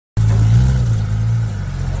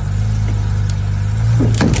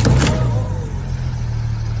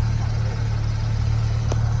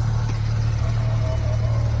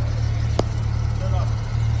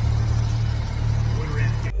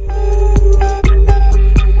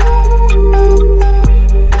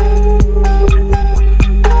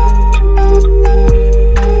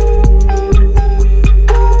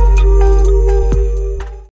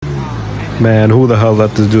Man, who the hell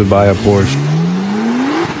let this dude buy a Porsche?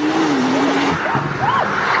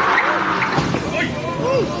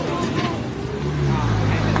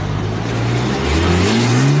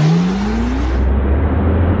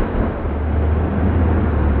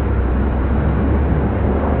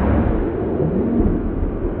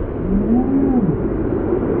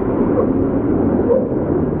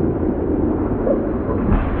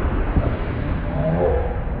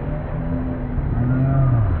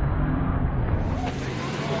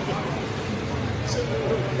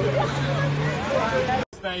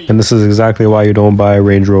 And this is exactly why you don't buy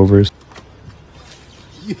Range Rovers.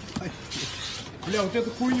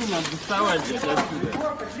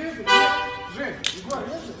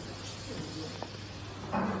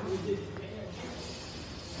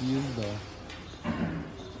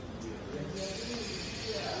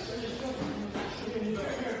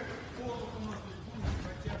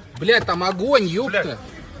 Блять, там огонь, ёпта.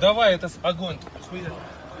 Давай, это огонь.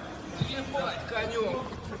 Конём.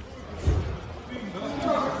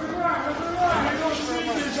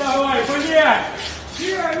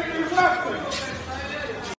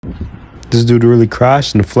 This dude really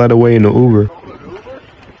crashed and fled away in an Uber.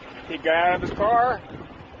 He got out of his car,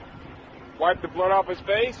 wiped the blood off his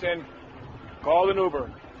face, and called an Uber.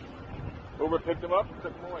 Uber picked him up and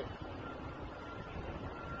took him away.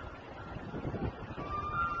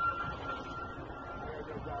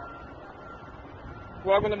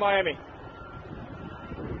 Welcome to Miami.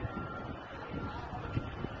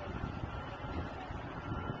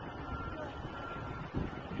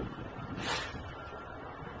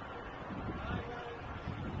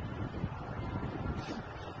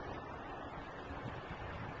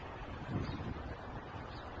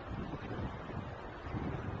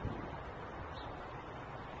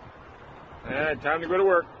 And time to go to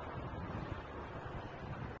work.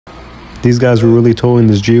 These guys were really towing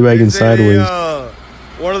this G-Wagon sideways.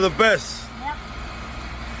 One of the best. Yep.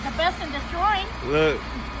 The best in destroying. Look,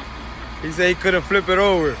 he said he couldn't flip it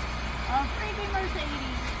over. A freaking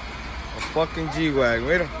Mercedes. A fucking G-Wagon.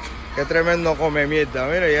 Mira, qué tremendo come mierda.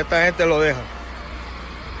 Mira, y esta gente lo deja.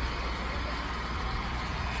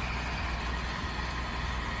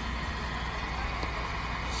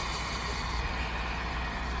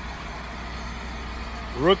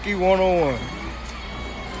 Rookie 101.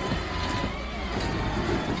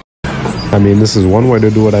 I mean, this is one way to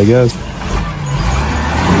do it, I guess.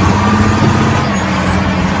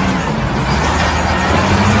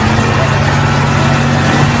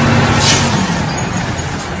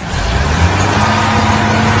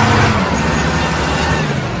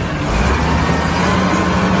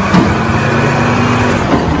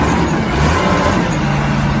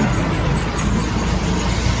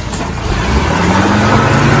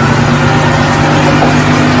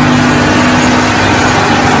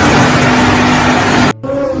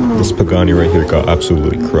 This Pagani right here got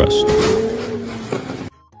absolutely crushed.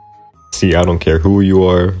 See, I don't care who you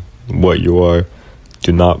are, what you are,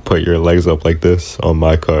 do not put your legs up like this on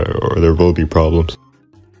my car or there will be problems.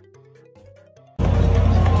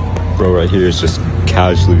 Bro right here is just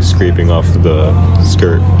casually scraping off the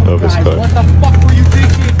skirt of his car. What the fuck were you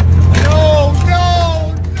thinking? No,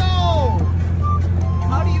 no, no!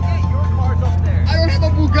 How do you get your cars up there? I don't have a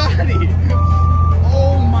Bugatti.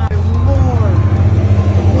 Oh my lord.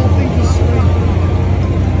 The whole thing just screamed.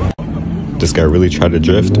 This guy really tried to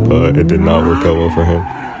drift, but it did not work out well for him.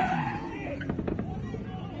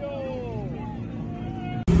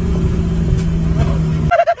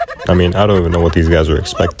 I mean, I don't even know what these guys were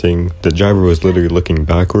expecting. The driver was literally looking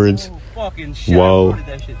backwards while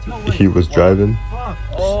he was driving,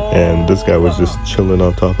 and this guy was just chilling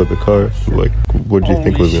on top of the car. Like, what do you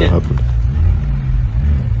think was gonna happen?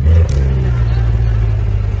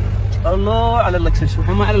 الله على اللكسس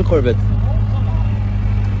وحما على الكوربت.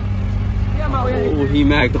 وهي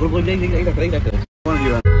معك تقول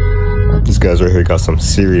These guys right here got some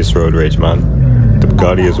serious road rage, man. The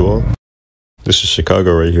Bugatti as well. This is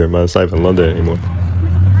Chicago right here, man. It's not even London anymore.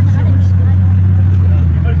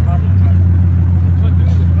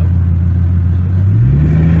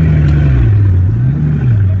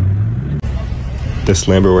 This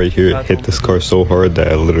Lambo right here hit this car so hard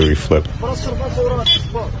that it literally flipped.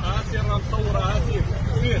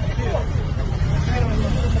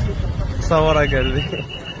 صورة قلبي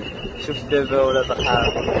شوف دبة ولا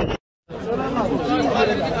طحال.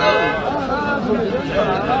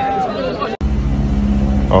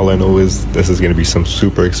 All I know is this is going to be some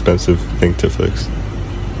super expensive thing to fix.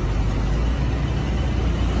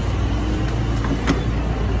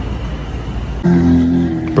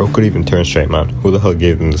 Bro couldn't even turn straight, man. Who the hell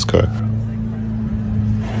gave them this car?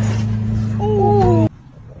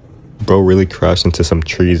 Bro really crashed into some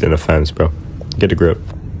trees and a fence, bro. Get a grip.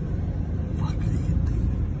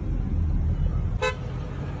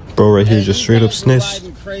 Bro right here just straight up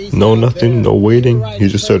snitched. No nothing, no waiting. He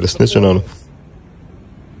just started snitching on him.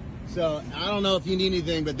 So, I don't know if you need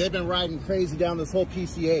anything, but they've been riding crazy down this whole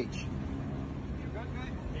PCH.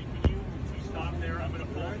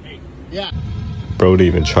 Yeah. Bro didn't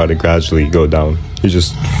even try to gradually go down. He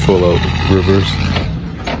just full out reverse.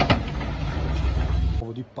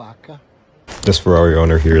 This Ferrari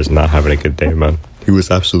owner here is not having a good day, man. He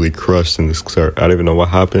was absolutely crushed in this car. I don't even know what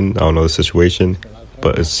happened. I don't know the situation,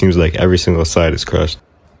 but it seems like every single side is crushed.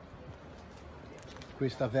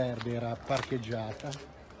 Questa verde era parcheggiata,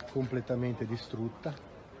 completamente distrutta.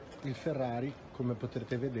 Il Ferrari, come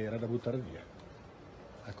potrete vedere, da buttare via.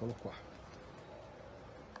 Eccolo qua.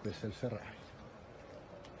 Questo è il Ferrari.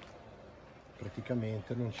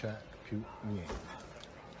 Praticamente non c'è più niente.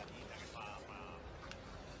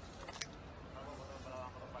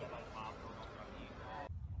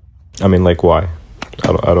 I mean, like, why?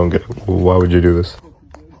 I don't get it. Why would you do this?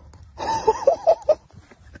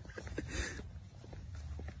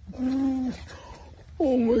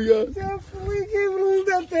 Oh my god. We can't believe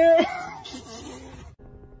that there.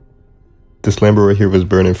 This Lambo right here was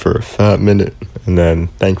burning for a fat minute, and then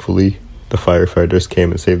thankfully the firefighters came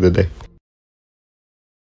and saved the day.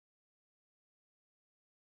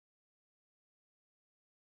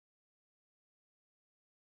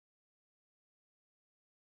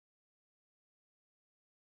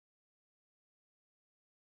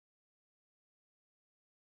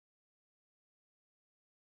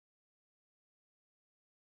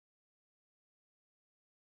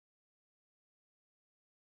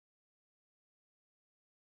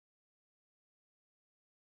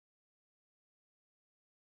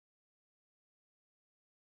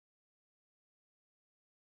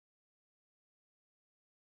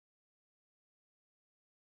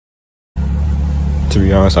 To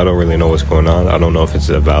be honest, I don't really know what's going on. I don't know if it's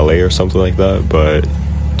a valet or something like that, but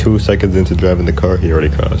 2 seconds into driving the car, he already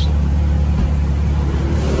crashed.